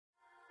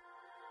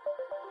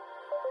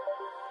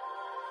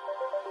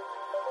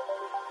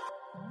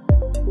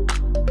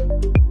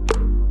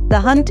The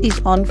hunt is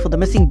on for the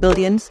missing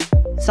billions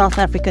South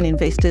African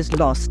investors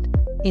lost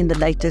in the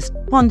latest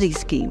Ponzi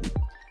scheme.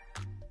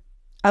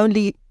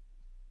 Only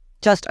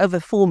just over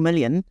 4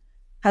 million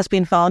has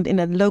been found in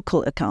a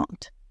local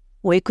account.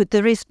 Where could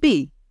the rest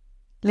be?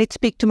 Let's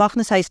speak to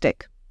Magnus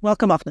Heystek.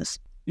 Welcome, Magnus.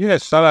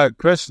 Yes, hello,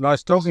 Chris.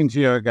 Nice talking to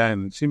you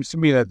again. It seems to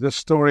me that this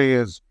story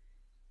is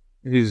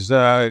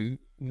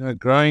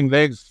growing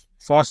legs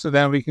faster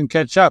than we can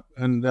catch up,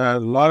 and a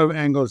lot of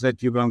angles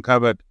that you've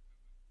uncovered.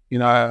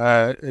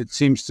 It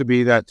seems to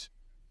be that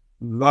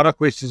a lot of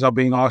questions are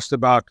being asked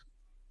about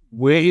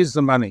where is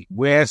the money?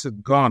 Where has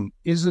it gone?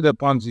 Is it a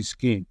Ponzi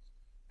scheme?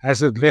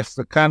 Has it left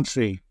the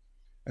country?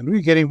 And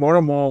we're getting more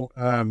and more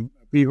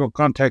people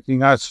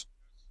contacting us,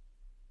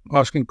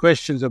 asking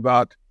questions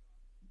about,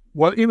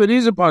 well, if it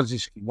is a Ponzi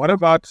scheme,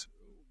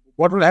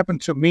 what will happen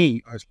to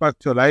me? I spoke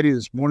to a lady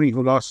this morning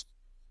who lost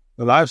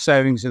the life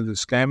savings in the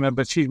scam,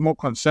 but she's more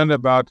concerned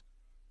about,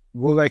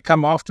 will they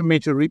come after me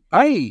to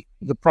repay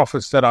the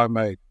profits that I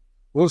made?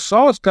 Will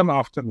SARS come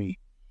after me?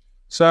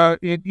 So,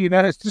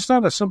 it's just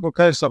not a simple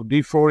case of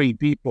defrauding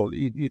people.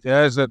 It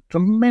has a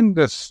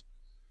tremendous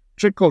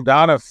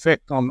trickle-down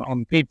effect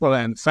on people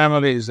and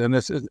families. And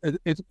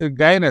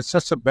it's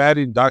such a bad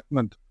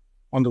indictment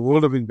on the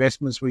world of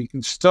investments, where you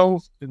can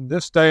still, in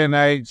this day and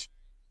age,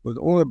 with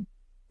all the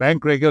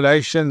bank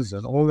regulations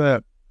and all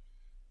the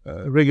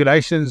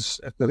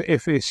regulations at the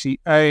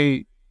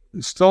FSCA,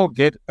 still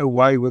get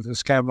away with a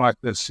scam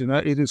like this.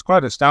 It is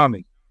quite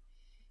astounding.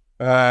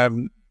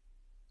 And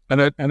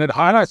it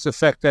highlights the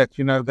fact that,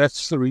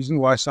 that's the reason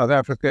why South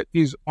Africa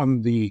is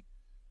on the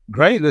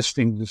grey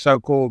listing, the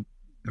so-called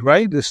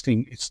grey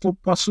listing. It's still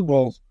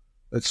possible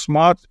that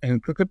smart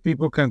and crooked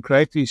people can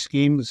create these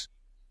schemes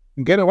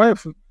and get away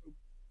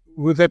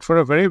with it for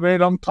a very, very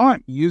long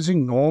time,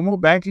 using normal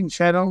banking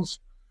channels,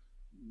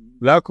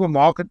 local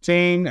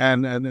marketing,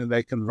 and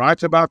they can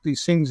write about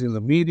these things in the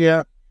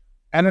media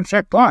and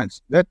attract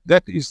clients.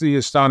 That is the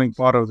astounding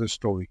part of the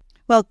story.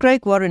 Well,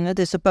 Craig Warriner,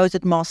 the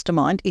supposed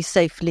mastermind, is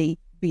safely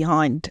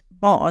behind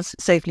bars,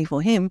 safely for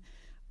him.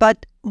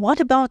 But what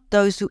about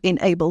those who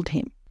enabled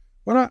him?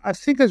 Well, I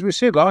think, as we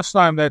said last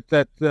time, that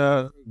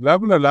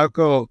Global and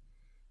Local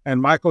and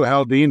Michael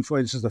Haldane, for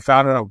instance, the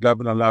founder of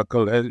Global and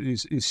Local,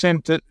 is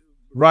sent it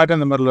right in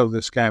the middle of the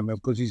scam,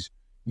 because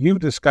you've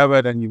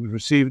discovered and you've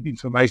received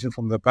information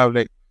from the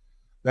public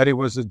that he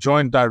was a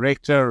joint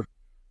director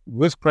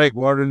with Craig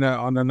Warriner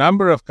on a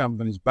number of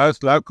companies,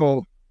 both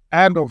local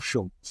and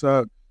offshore.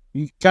 So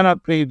you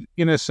cannot plead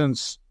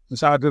innocence.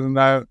 So I didn't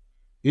know.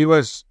 He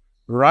was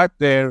right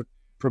there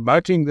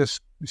promoting this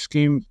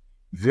scheme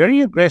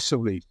very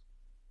aggressively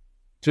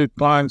to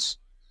clients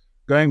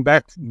going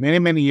back many,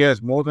 many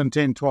years, more than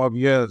 10, 12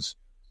 years.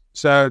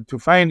 So to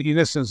feign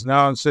innocence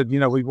now and said,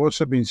 we've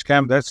also been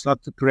scammed, that's not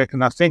correct.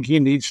 And I think he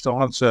needs to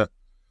answer,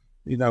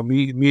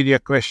 media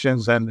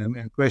questions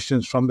and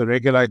questions from the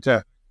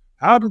regulator.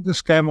 How did the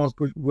scam all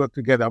work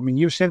together? I mean,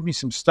 you sent me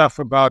some stuff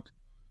about,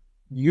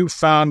 you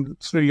found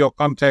through your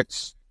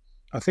contacts,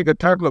 I think a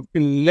total of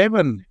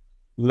 11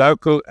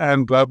 local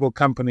and global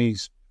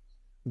companies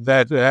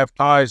that have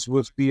ties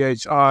with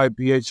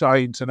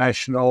BHI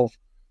International,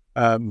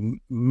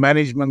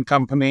 management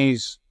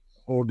companies,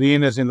 or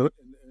DNS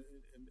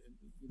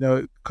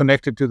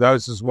connected to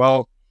those as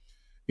well,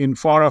 in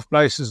far-off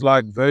places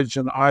like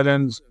Virgin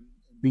Islands,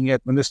 being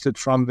administered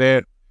from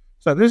there.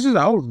 So this is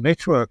a whole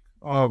network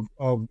of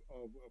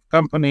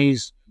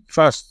companies,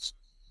 trusts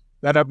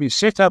that have been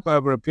set up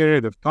over a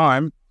period of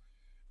time.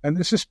 And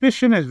the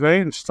suspicion is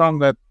very strong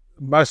that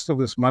most of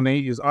this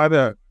money is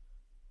either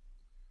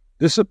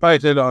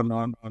dissipated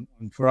on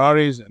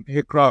Ferraris and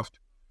aircraft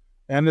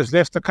and has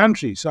left the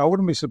country. So I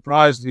wouldn't be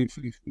surprised if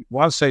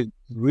once they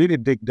really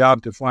dig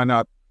down to find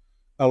out,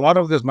 a lot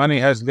of this money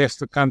has left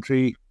the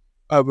country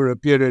over a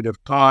period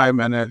of time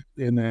and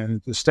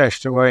it's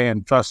stashed away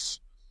in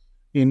trusts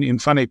in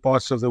funny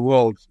parts of the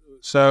world.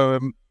 So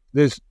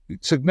there's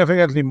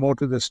significantly more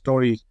to this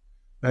story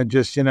than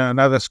just,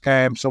 another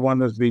scam, someone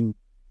that's been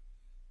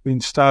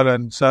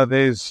stolen. So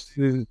there's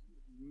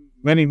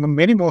many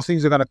more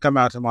things are going to come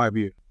out, in my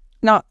view.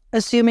 Now,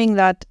 assuming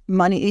that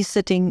money is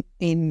sitting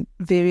in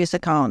various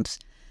accounts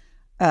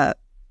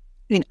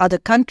in other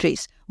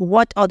countries,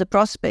 what are the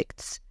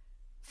prospects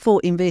for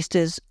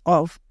investors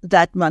of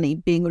that money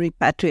being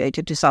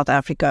repatriated to South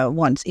Africa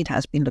once it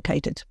has been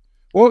located?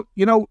 Well,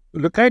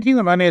 locating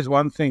the money is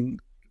one thing.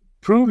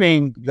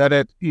 Proving that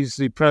it is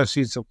the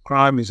proceeds of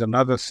crime is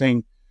another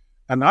thing.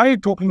 And now you're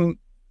talking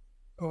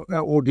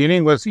or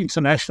dealing with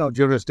international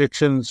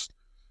jurisdictions,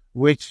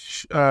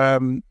 which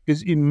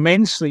is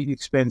immensely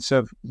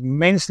expensive,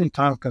 immensely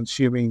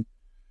time-consuming,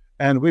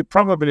 and we're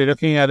probably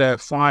looking at a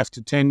 5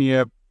 to 10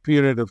 year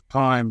period of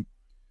time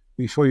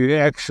before you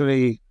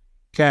actually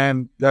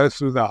can go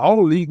through the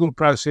whole legal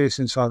process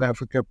in South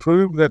Africa,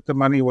 prove that the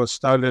money was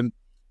stolen,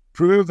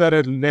 prove that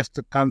it left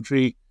the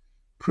country,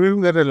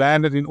 prove that it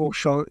landed in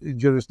offshore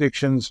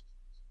jurisdictions,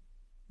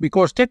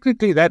 because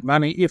technically that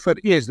money, if it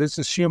is, let's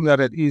assume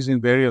that it is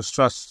in various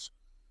trusts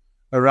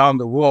around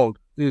the world,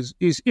 is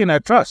in a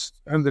trust,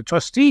 and the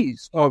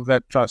trustees of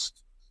that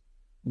trust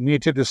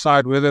need to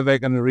decide whether they're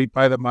going to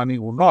repay the money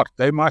or not.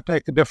 They might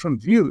take a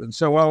different view and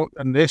say, well,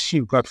 unless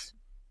you've got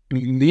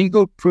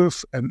legal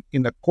proof and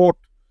in a court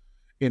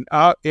in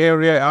our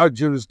area, our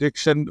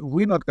jurisdiction,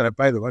 we're not going to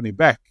pay the money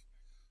back.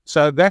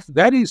 So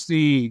that is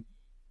the,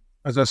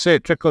 as I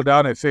said,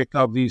 trickle-down effect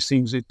of these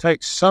things. It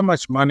takes so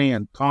much money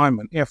and time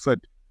and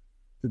effort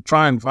to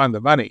try and find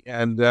the money.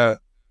 And,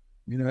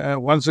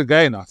 once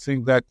again, I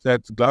think that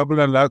global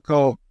and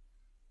local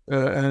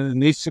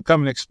needs to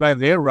come and explain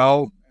their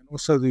role, and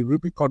also the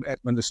Rubicon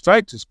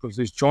administrators, because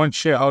there's joint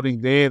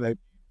shareholding there, they're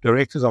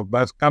directors of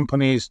both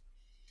companies.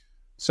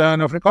 So in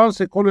Afrikaans,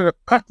 they call it a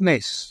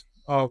cutness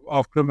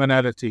of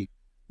criminality.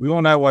 We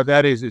all know what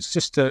that is. It's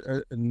just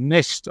a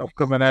nest of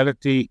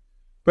criminality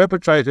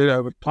perpetrated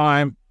over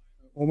time,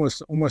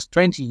 almost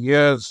 20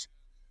 years,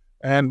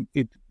 and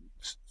it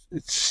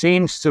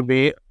seems to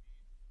be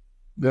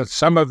that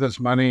some of this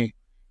money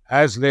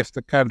has left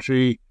the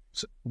country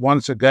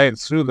once again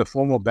through the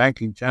formal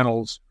banking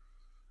channels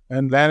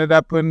and landed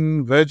up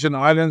in Virgin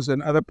Islands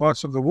and other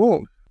parts of the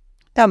world.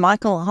 Now,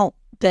 Michael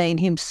Haldane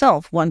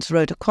himself once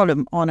wrote a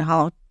column on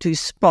how to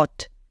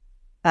spot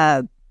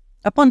a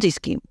Ponzi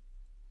scheme,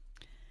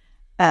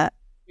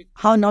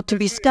 how not to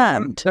be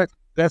scammed.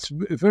 That's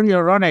very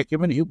ironic. I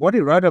mean, what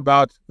he wrote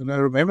about, and I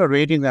remember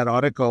reading that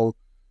article,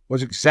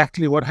 was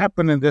exactly what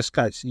happened in this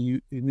case.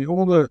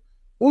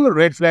 All the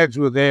red flags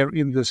were there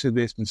in this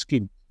investment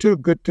scheme. Too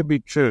good to be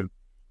true.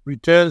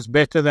 Returns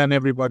better than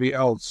everybody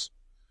else.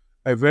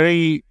 A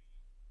very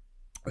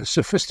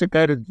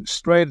sophisticated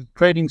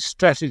trading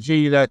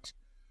strategy that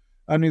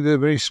only the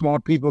very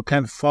smart people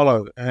can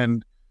follow.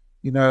 And,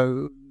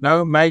 no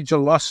major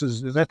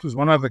losses. That was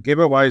one of the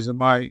giveaways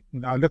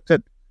I looked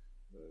at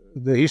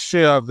the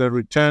history of the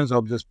returns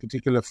of this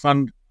particular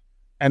fund.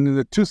 And in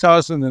the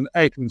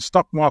 2008, when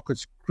stock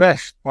markets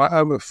crashed by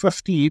over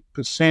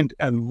 50%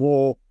 and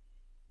more,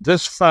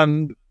 this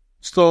fund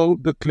still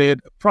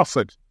declared a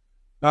profit.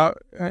 Now,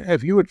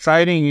 if you were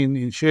trading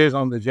in shares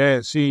on the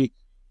JSE,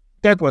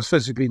 that was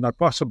physically not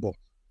possible.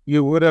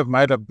 You would have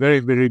made a very,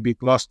 very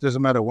big loss.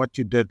 Doesn't matter what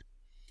you did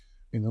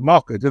in the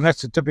market. And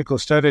that's a typical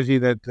strategy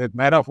that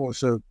Madoff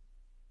also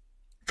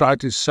tried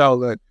to sell,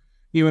 that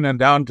even in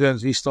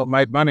downturns, he still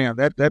made money. And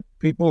that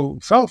people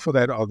fell for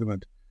that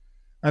argument.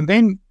 And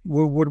then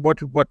what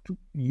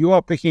you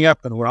are picking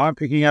up and what I'm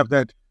picking up,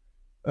 that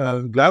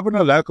global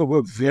and local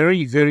were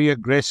very, very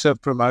aggressive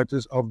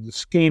promoters of the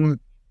scheme,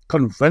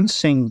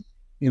 convincing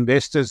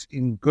investors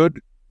in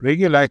good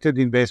regulated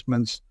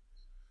investments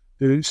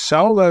to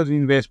sell those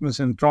investments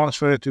and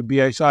transfer it to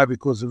BHI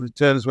because the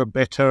returns were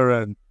better,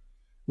 and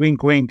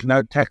wink, wink,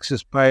 no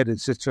taxes paid,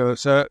 etc.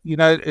 So,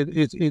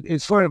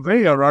 it's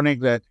very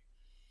ironic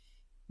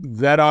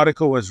that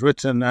article was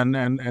written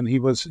and he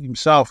was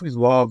himself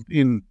involved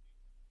in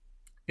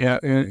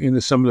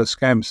a similar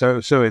scam,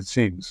 so it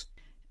seems.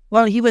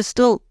 Well, he was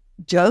still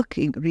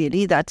joking,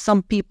 really, that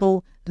some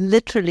people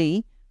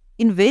literally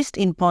invest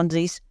in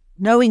Ponzi's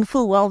knowing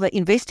full well they're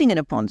investing in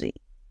a Ponzi.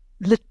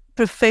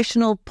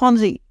 Professional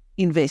Ponzi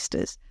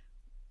investors.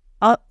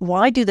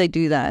 Why do they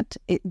do that?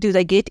 Do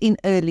they get in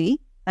early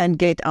and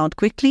get out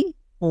quickly?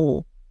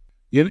 Or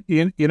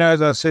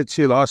as I said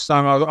to you last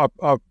time,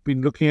 I've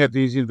been looking at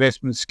these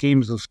investment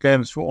schemes or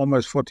scams for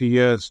almost 40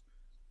 years.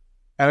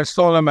 And it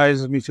still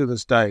amazes me to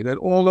this day that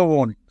all the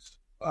warnings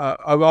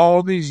of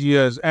all these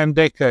years and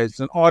decades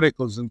and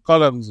articles and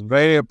columns and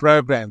radio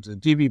programs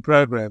and TV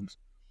programs,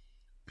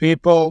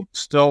 people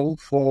still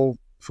fall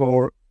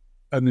for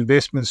an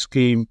investment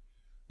scheme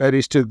that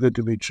is too good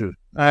to be true.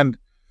 And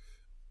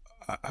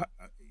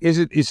is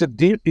it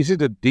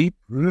a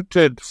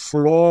deep-rooted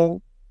flaw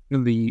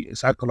in the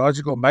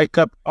psychological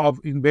makeup of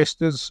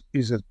investors?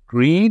 Is it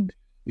greed?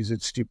 Is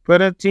it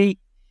stupidity?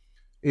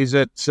 Is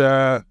it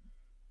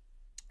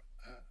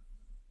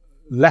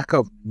lack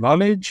of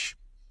knowledge?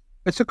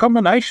 It's a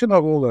combination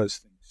of all those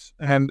things.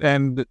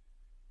 And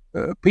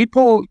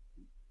people,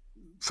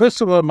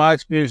 first of all, in my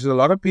experience, a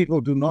lot of people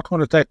do not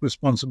want to take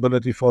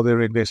responsibility for their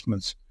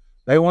investments.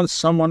 They want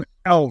someone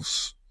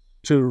else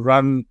to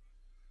run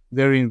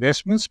their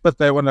investments, but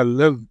they want to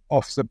live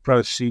off the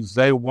proceeds.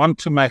 They want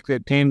to make their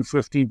 10,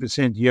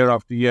 15% year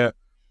after year,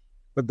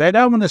 but they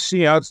don't want to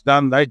see how it's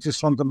done. They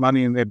just want the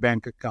money in their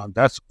bank account.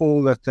 That's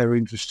all that they're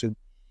interested in.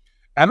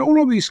 And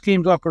all of these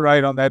schemes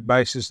operate on that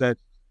basis, that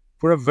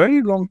for a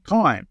very long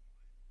time,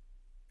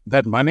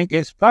 that money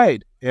gets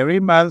paid. Every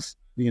month,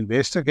 the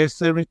investor gets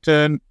their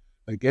return,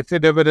 they get their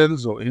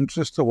dividends or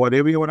interest or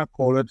whatever you want to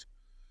call it,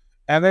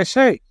 and they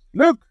say,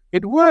 look,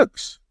 it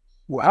works.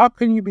 Well, how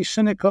can you be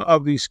cynical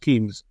of these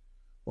schemes?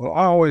 Well,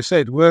 I always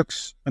say it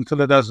works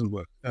until it doesn't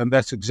work. And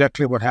that's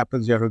exactly what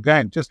happens here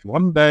again. Just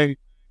one day,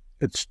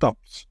 it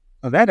stops.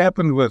 And that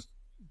happened with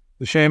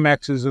the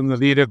Shaymaxes and the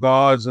Leader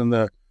Guards and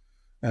the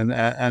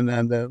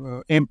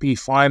MP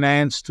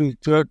Finance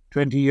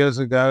 20 years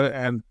ago.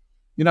 And,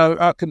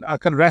 I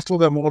can rattle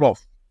them all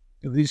off.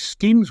 These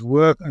schemes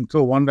work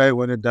until one day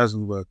when it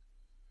doesn't work.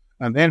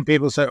 And then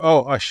people say,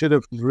 oh, I should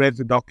have read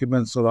the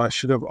documents, or I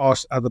should have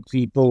asked other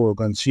people, or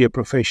go and see a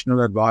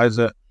professional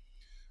advisor.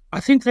 I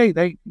think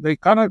they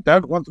kind of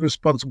don't want the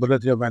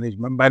responsibility of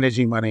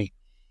managing money.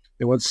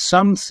 They want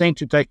something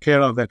to take care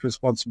of that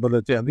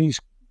responsibility. And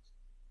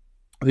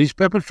these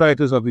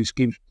perpetrators of these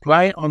schemes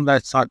play on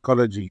that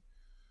psychology.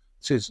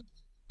 It says,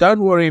 don't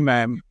worry,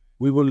 ma'am,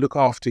 we will look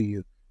after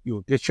you.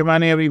 You'll get your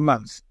money every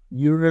month.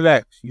 You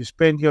relax. You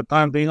spend your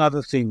time doing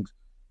other things.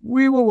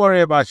 We will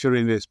worry about your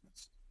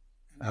investments.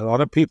 A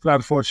lot of people,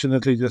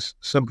 unfortunately, just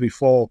simply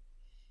fall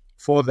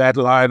for that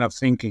line of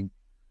thinking.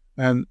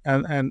 And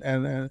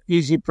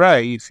easy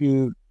prey, if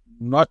you're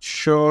not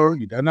sure,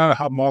 you don't know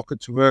how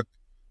markets work,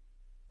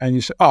 and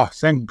you say, oh,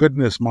 thank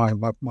goodness, my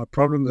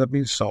problems have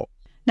been solved.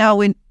 Now,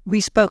 when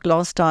we spoke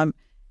last time,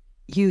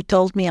 you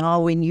told me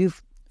how when you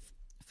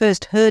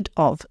first heard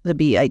of the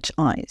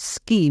BHI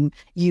scheme,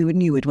 you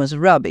knew it was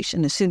rubbish.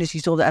 And as soon as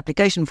you saw the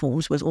application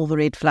forms with all the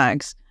red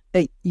flags,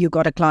 you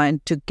got a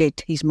client to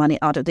get his money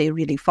out of there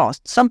really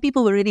fast. Some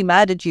people were really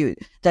mad at you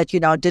that you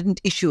now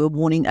didn't issue a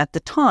warning at the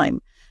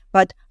time.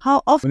 But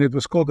how often when it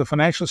was called the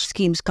financial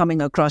schemes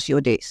coming across your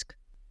desk?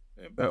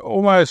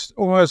 Almost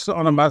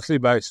on a monthly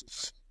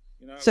basis.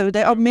 So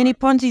there are many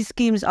Ponzi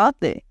schemes out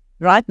there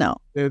right now.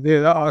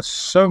 There are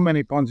so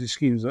many Ponzi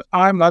schemes.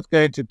 I'm not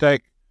going to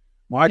take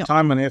my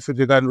time and effort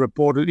to go and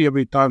report it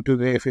every time to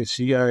the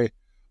FSCA.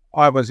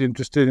 I was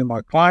interested in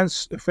my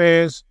clients'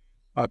 affairs.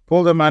 I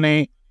pull the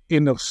money.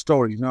 End of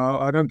story.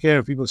 Now, I don't care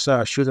if people say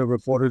I should have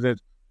reported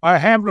it. I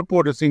have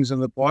reported things in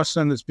the past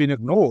and it's been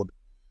ignored.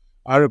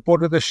 I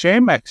reported the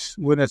Shamax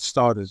when it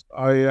started.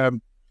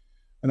 And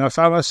I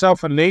found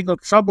myself in legal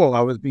trouble. I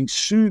was being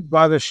sued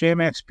by the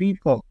Shamax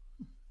people.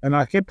 And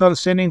I kept on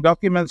sending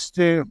documents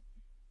to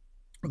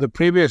the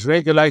previous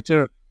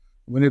regulator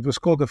when it was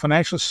called the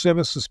Financial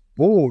Services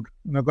Board.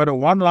 And I got a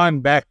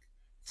one-line back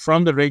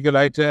from the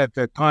regulator at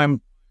that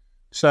time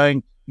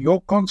saying,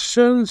 your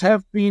concerns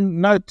have been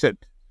noted.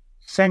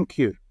 Thank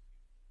you.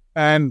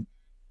 And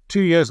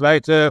 2 years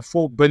later,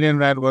 4 billion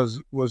rand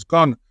was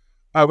gone.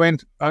 I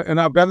went,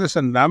 and I've done this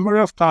a number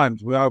of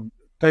times where I've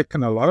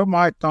taken a lot of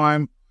my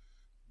time,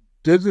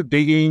 did the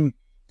digging,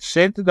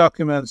 sent the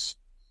documents,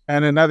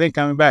 and then nothing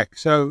coming back.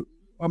 So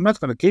I'm not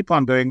going to keep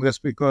on doing this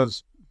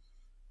because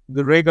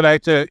the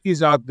regulator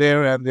is out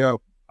there and there are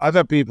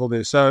other people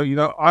there. So,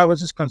 I was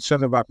just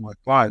concerned about my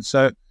clients.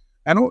 So,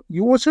 and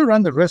you also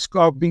run the risk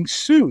of being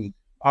sued.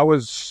 I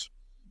was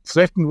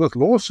threatened with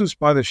lawsuits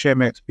by the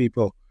Shamax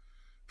people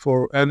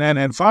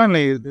and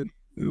finally,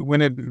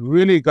 when it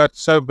really got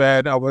so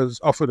bad, I was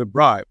offered a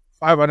bribe,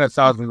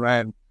 500,000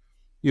 rand,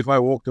 if I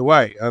walked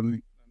away.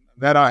 And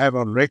that I have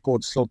on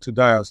record still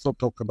today. I still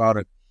talk about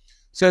it.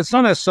 So it's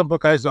not a simple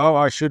case,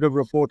 I should have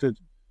reported.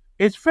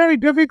 It's very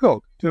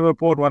difficult to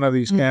report one of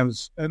these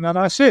scams. And then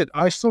I said,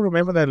 I still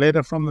remember that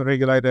letter from the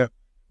regulator.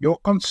 Your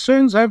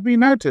concerns have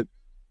been noted.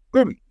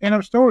 Good, end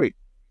of story.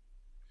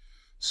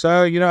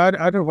 So,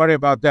 I don't worry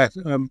about that.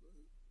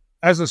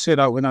 As I said,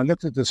 when I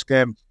looked at the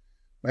scam,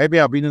 maybe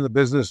I've been in the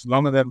business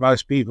longer than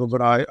most people,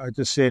 but I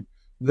just said,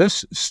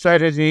 this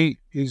strategy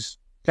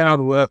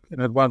cannot work,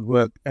 and it won't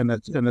work, and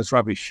it's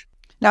rubbish.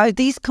 Now,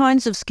 these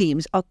kinds of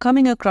schemes are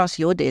coming across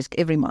your desk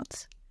every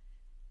month.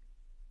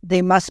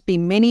 There must be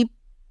many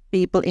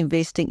people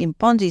investing in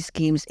Ponzi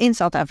schemes in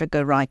South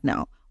Africa right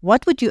now.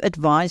 What would you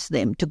advise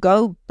them to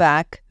go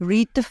back,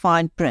 read the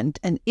fine print,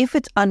 and if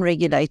it's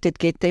unregulated,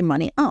 get their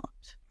money out?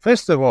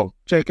 First of all,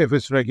 check if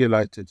it's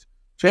regulated.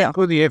 Check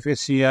with the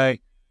FSCA.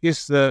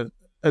 Is the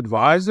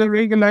advisor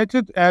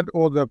regulated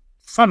or the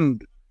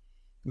fund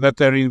that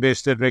they're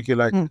invested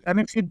regulated? And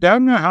if you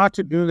don't know how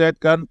to do that,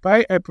 go and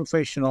pay a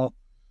professional.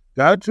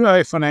 Go to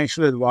a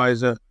financial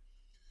advisor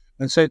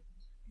and say,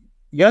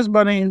 here's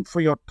money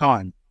for your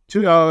time.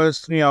 2 hours,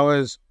 3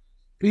 hours.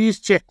 Please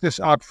check this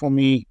out for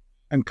me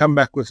and come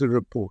back with a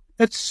report.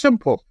 It's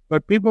simple,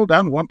 but people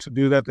don't want to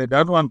do that. They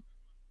don't want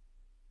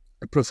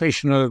a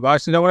professional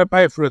advice. They don't want to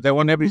pay for it. They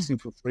want everything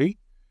for free.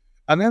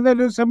 And then they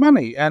lose their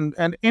money. And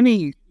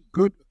any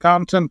good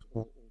accountant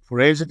or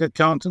forensic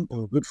accountant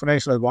or good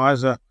financial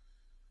advisor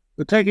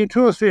will take you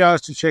 2 or 3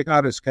 hours to check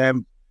out a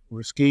scam or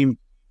a scheme.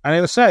 And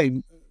they'll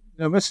say,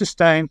 Mr.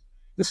 Steyn,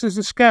 this is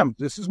a scam.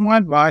 This is my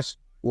advice.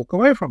 Walk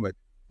away from it.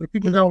 But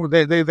people don't,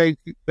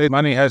 their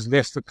money has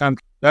left the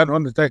country. They don't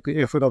want to take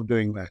the effort of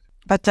doing that.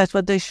 But that's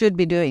what they should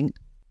be doing.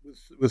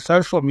 With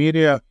social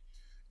media,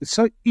 it's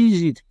so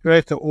easy to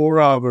create the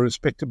aura of a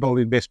respectable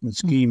investment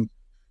scheme.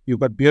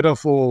 You've got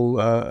beautiful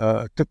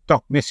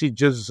TikTok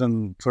messages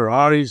and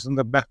Ferraris in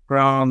the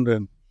background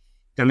and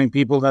telling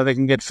people that they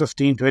can get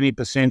 15,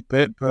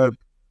 20%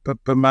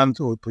 per month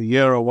or per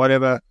year or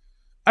whatever.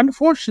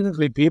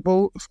 Unfortunately,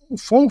 people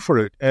fall for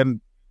it.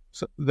 And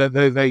so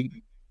they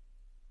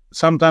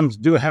sometimes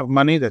do have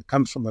money that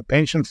comes from a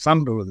pension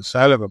fund or the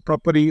sale of a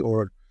property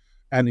or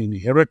an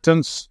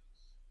inheritance.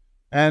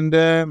 And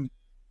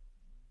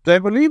they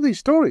believe these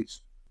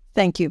stories.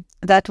 Thank you.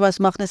 That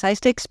was Magnus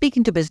Heystek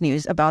speaking to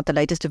BizNews about the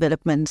latest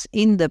developments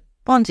in the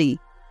Ponzi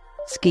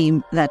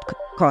scheme that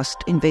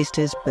cost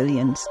investors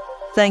billions.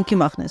 Thank you,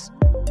 Magnus.